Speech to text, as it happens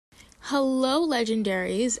Hello,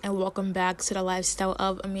 legendaries, and welcome back to the Lifestyle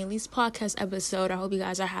of Amelie's podcast episode. I hope you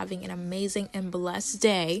guys are having an amazing and blessed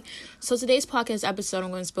day. So today's podcast episode, I'm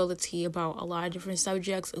going to spill the tea about a lot of different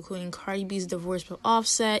subjects, including Cardi B's divorce with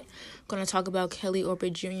Offset. I'm going to talk about Kelly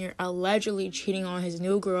Oubre Jr. allegedly cheating on his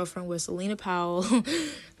new girlfriend with Selena Powell.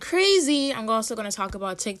 Crazy. I'm also going to talk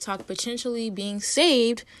about TikTok potentially being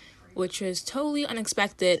saved, which was totally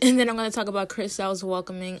unexpected. And then I'm going to talk about Chris Sails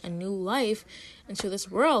welcoming a new life into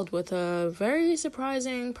this world with a very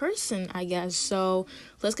surprising person, I guess. So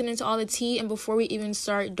let's get into all the tea. And before we even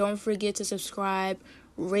start, don't forget to subscribe,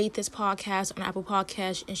 rate this podcast on Apple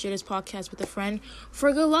Podcasts, and share this podcast with a friend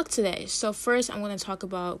for good luck today. So first, I'm going to talk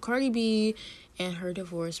about Cardi B and her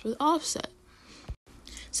divorce with Offset.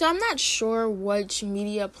 So I'm not sure which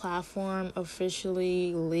media platform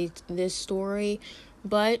officially leaked this story,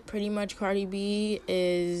 but pretty much Cardi B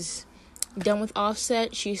is done with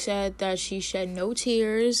Offset. She said that she shed no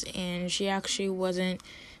tears and she actually wasn't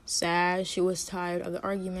sad. She was tired of the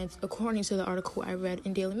arguments, according to the article I read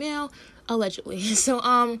in Daily Mail, allegedly. So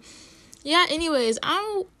anyways,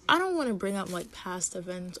 I don't want to bring up like past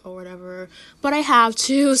events or whatever, but I have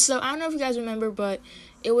to. So I don't know if you guys remember, but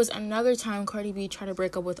it was another time Cardi B tried to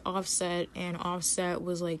break up with Offset, and Offset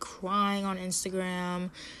was like crying on Instagram,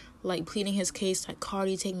 like pleading his case, like,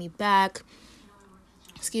 Cardi, take me back.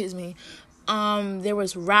 Excuse me. There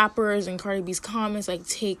was rappers in Cardi B's comments like,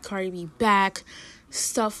 take Cardi B back,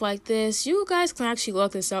 stuff like this. You guys can actually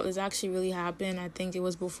look this up. This actually really happened. I think it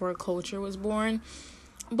was before Culture was born.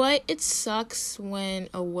 But it sucks when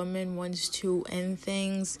a woman wants to end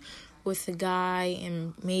things with a guy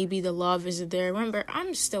and maybe the love isn't there. Remember,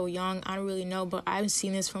 I'm still young. I don't really know, but I've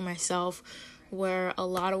seen this for myself, where a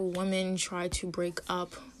lot of women try to break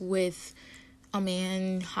up with a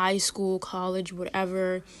man, high school, college,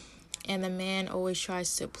 whatever, and the man always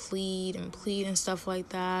tries to plead and stuff like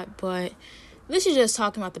that. But this is just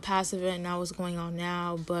talking about the past event, not what's going on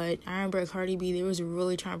now. But I remember Cardi B, they was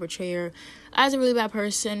really trying to portray her as a really bad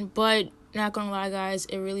person, but not gonna lie, guys,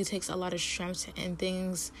 it really takes a lot of strength to end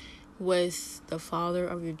things with the father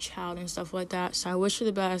of your child and stuff like that. So I wish her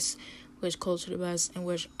the best, wish Culture the best, and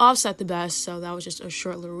wish Offset the best. So that was just a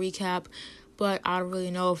short little recap, but I don't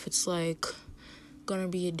really know if it's like gonna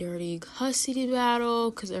be a dirty custody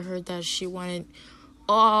battle, because I heard that she wanted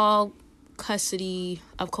all custody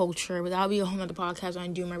of Culture, but that'll be a whole nother podcast when I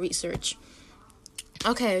do my research.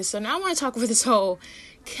 Okay, so now I want to talk about this whole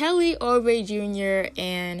Kelly Oubre Jr.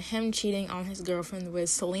 and him cheating on his girlfriend with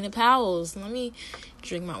Selena Powell. Let me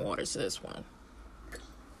drink my water to this one.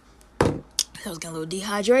 I was getting a little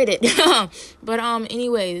dehydrated. But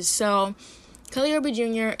anyways, so Kelly Oubre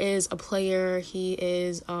Jr. is a player. He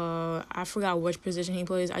is I forgot which position he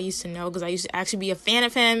plays. I used to know because I used to actually be a fan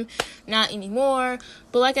of him. Not anymore.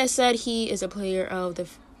 But like I said, he is a player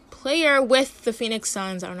with the Phoenix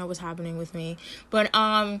Suns. I don't know what's happening with me. But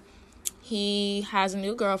he has a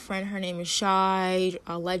new girlfriend. Her name is Shy.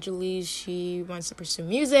 Allegedly, she wants to pursue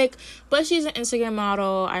music, but she's an Instagram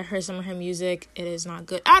model. I heard some of her music. It is not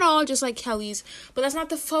good at all, just like Kelly's. But that's not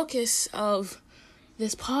the focus of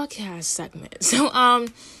this podcast segment. So I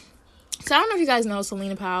don't know if you guys know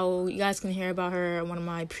Selena Powell. You guys can hear about her in one of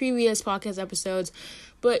my previous podcast episodes,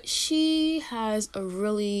 but she has a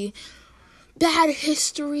really bad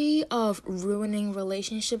history of ruining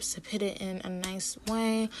relationships, to put it in a nice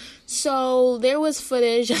way. So there was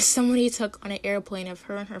footage that somebody took on an airplane of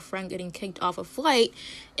her and her friend getting kicked off a flight,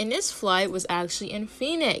 and this flight was actually in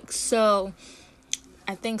Phoenix. So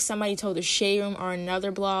I think somebody told the Shade Room or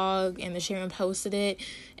another blog, and the Shade Room posted it,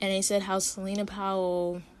 and they said how Selena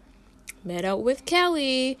Powell met up with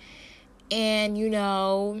Kelly, and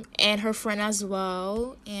and her friend as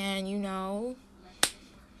well, and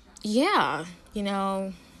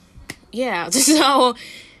so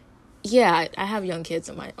yeah, I have young kids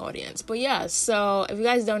in my audience, but yeah, so if you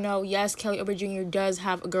guys don't know, yes, Kelly Oubre Jr. does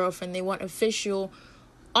have a girlfriend. They went official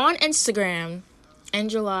on Instagram in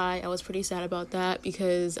July. I was pretty sad about that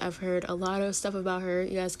because I've heard a lot of stuff about her.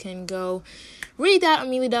 You guys can go read that on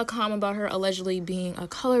Amelie.com about her allegedly being a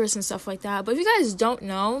colorist and stuff like that. But if you guys don't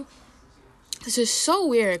know, this is so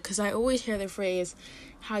weird because I always hear the phrase,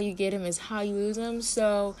 how you get him is how you lose him.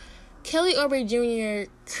 So Kelly Oubre Jr.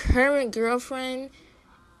 current girlfriend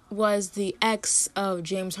was the ex of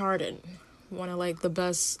James Harden, one of like the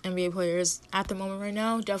best NBA players at the moment right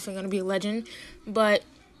now. Definitely gonna be a legend, but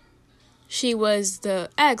she was the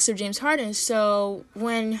ex of James Harden. So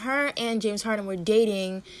when her and James Harden were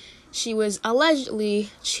dating, she was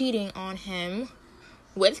allegedly cheating on him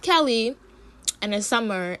with Kelly. in the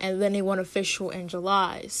summer, and then they went official in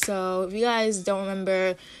July. So if you guys don't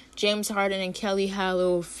remember, James Harden and Kelly had a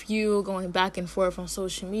little feud going back and forth on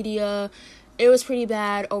social media. It was pretty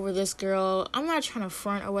bad over this girl. I'm not trying to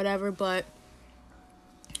front or whatever, but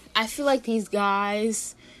I feel like these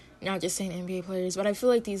guys, not just saying NBA players, but I feel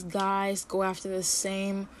like these guys go after the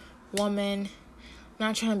same woman.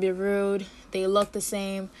 Not trying to be rude. They look the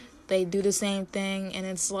same. They do the same thing. And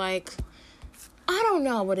it's like, I don't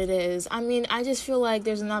know what it is. I mean, I just feel like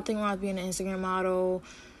there's nothing wrong with being an Instagram model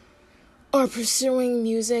or pursuing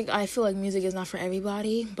music. I feel like music is not for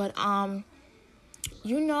everybody. But,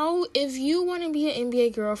 if you want to be an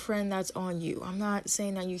NBA girlfriend, that's on you. I'm not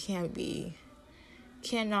saying that you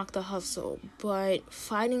can't knock the hustle. But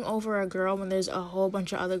fighting over a girl when there's a whole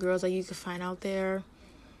bunch of other girls that you could find out there,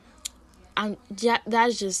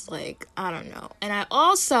 that's just like, I don't know. And I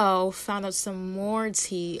also found out some more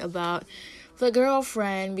tea about the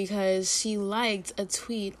girlfriend because she liked a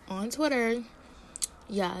tweet on Twitter.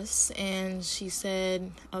 Yes, and she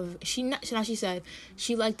said she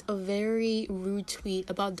liked a very rude tweet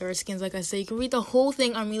about dark skins. Like I said, you can read the whole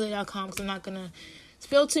thing on Amelia.com because I'm not gonna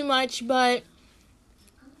spill too much. But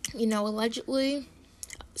allegedly,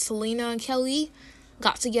 Selena and Kelly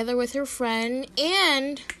got together with her friend.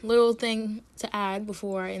 And little thing to add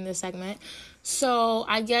before I end this segment. So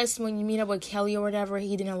I guess when you meet up with Kelly or whatever,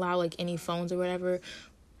 he didn't allow like any phones or whatever.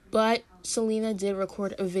 But Selena did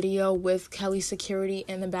record a video with Kelly's security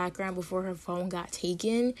in the background before her phone got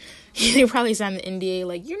taken. They probably signed the NDA,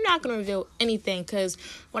 like, you're not going to reveal anything. Because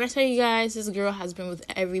when I tell you guys, this girl has been with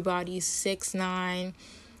everybody. 6ix9ine,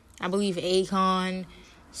 I believe Akon,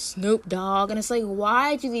 Snoop Dogg. And it's like,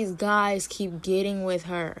 why do these guys keep getting with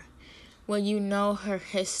her when you know her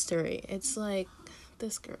history? It's like,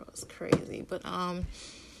 this girl is crazy. But,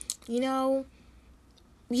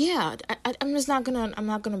 yeah, I'm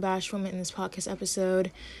not gonna bash women in this podcast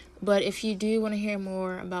episode, but if you do want to hear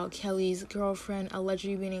more about Kelly's girlfriend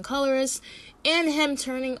allegedly being in colorist and him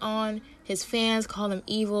turning on his fans, call them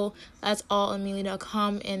evil, that's all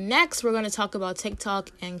Amelia.com. And next we're gonna talk about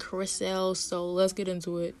TikTok and Chris Sails, so let's get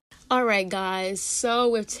into it. Alright guys, so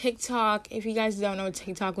with TikTok, if you guys don't know,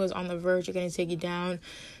 TikTok was on the verge of gonna take it down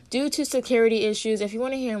due to security issues. If you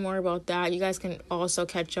want to hear more about that, you guys can also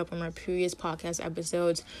catch up on my previous podcast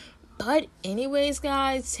episodes. But anyways,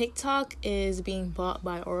 guys, TikTok is being bought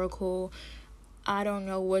by Oracle. I don't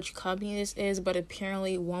know which company this is, but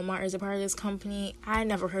apparently Walmart is a part of this company. I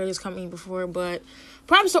never heard of this company before, but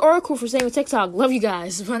props to Oracle for staying with TikTok. Love you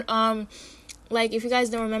guys. But if you guys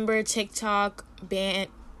don't remember,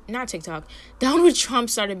 Donald Trump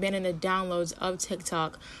started banning the downloads of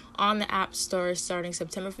TikTok on the App Store starting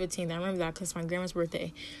September 15th. I remember that because it's my grandma's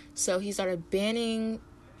birthday. So he started banning,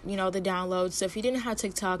 the downloads. So if you didn't have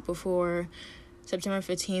TikTok before September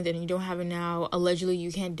 15th and you don't have it now, allegedly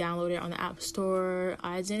you can't download it on the App Store.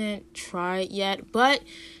 I didn't try it yet, but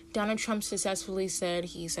Donald Trump successfully said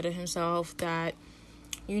it himself that,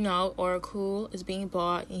 Oracle is being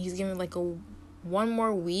bought and he's giving like one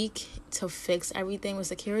more week to fix everything with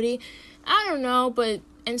security. I don't know, but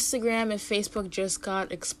Instagram and Facebook just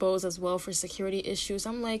got exposed as well for security issues.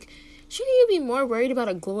 I'm like, shouldn't you be more worried about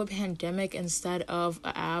a global pandemic instead of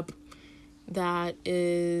an app that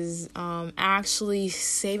is actually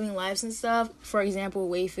saving lives and stuff? For example,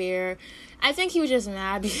 Wayfair. I think he was just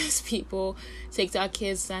mad because TikTok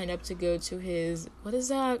kids signed up to go to his,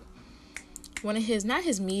 one of his, not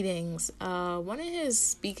his meetings, one of his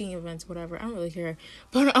speaking events, whatever. I don't really care.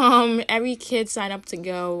 But every kid signed up to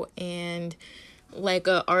go and like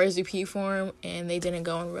a RSVP form, and they didn't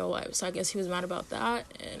go in real life. So I guess he was mad about that,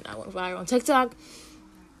 and I went viral on TikTok.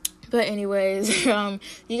 But anyways,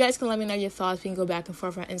 you guys can let me know your thoughts. We can go back and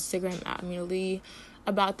forth on Instagram at Amelia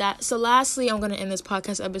about that. So lastly, I'm going to end this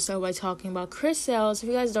podcast episode by talking about Chris Sails. If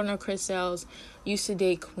you guys don't know, Chris Sails used to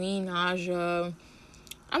date Queen Naija.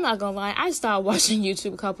 I'm not gonna lie, I stopped watching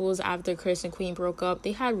YouTube couples after Chris and Queen broke up.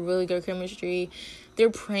 They had really good chemistry. Their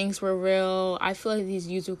pranks were real. I feel like these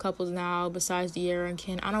YouTube couples now, besides De'Ara and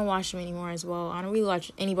Ken, I don't watch them anymore as well. I don't really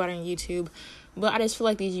watch anybody on YouTube. But I just feel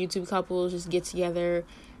like these YouTube couples just get together,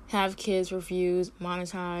 have kids, reviews,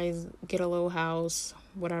 monetize, get a little house,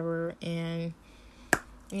 whatever, and,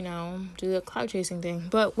 do the cloud chasing thing.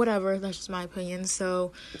 But whatever, that's just my opinion.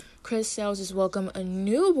 So Chris Sails just welcomed a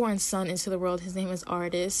newborn son into the world. His name is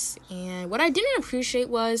Artist. And what I didn't appreciate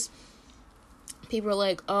was people were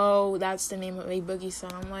like, oh, that's the name of A Boogie's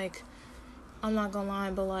son. I'm like, I'm not gonna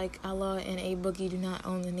lie, but like Ella and A Boogie do not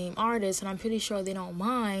own the name Artist. And I'm pretty sure they don't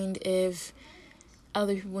mind if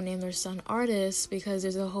other people name their son artists, because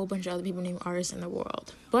there's a whole bunch of other people named artists in the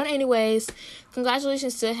world. But anyways,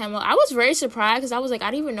 congratulations to him. I was very surprised, because I was like,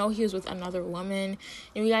 I didn't even know he was with another woman. And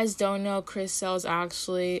if you guys don't know, Chris Sails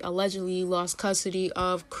actually allegedly lost custody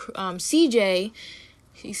of CJ.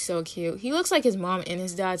 He's so cute. He looks like his mom and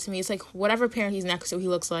his dad to me. It's like whatever parent he's next to, he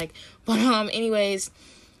looks like. But anyways,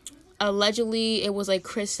 allegedly it was like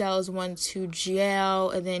Chris Sails went to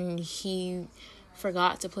jail, and then he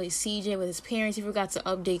forgot to play CJ with his parents. He forgot to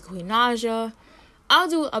update Queen Naja. I'll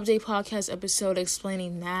do an update podcast episode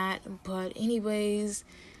explaining that. But anyways,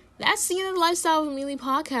 that's the end of the Lifestyle of Amelie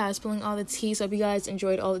podcast, spilling all the tea. So I hope you guys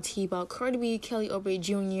enjoyed all the tea about Cardi B, Kelly Oubre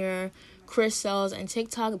Jr., Chris Sails, and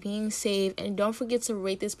TikTok being saved. And don't forget to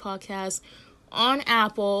rate this podcast on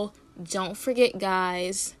Apple. Don't forget,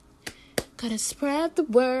 guys. Gotta spread the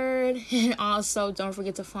word. And also, don't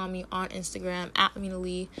forget to follow me on Instagram at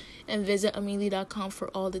Amelie, and visit Amelie.com for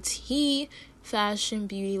all the tea, fashion,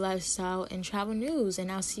 beauty, lifestyle, and travel news.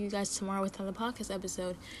 And I'll see you guys tomorrow with another podcast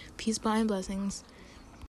episode. Peace, bye, and blessings.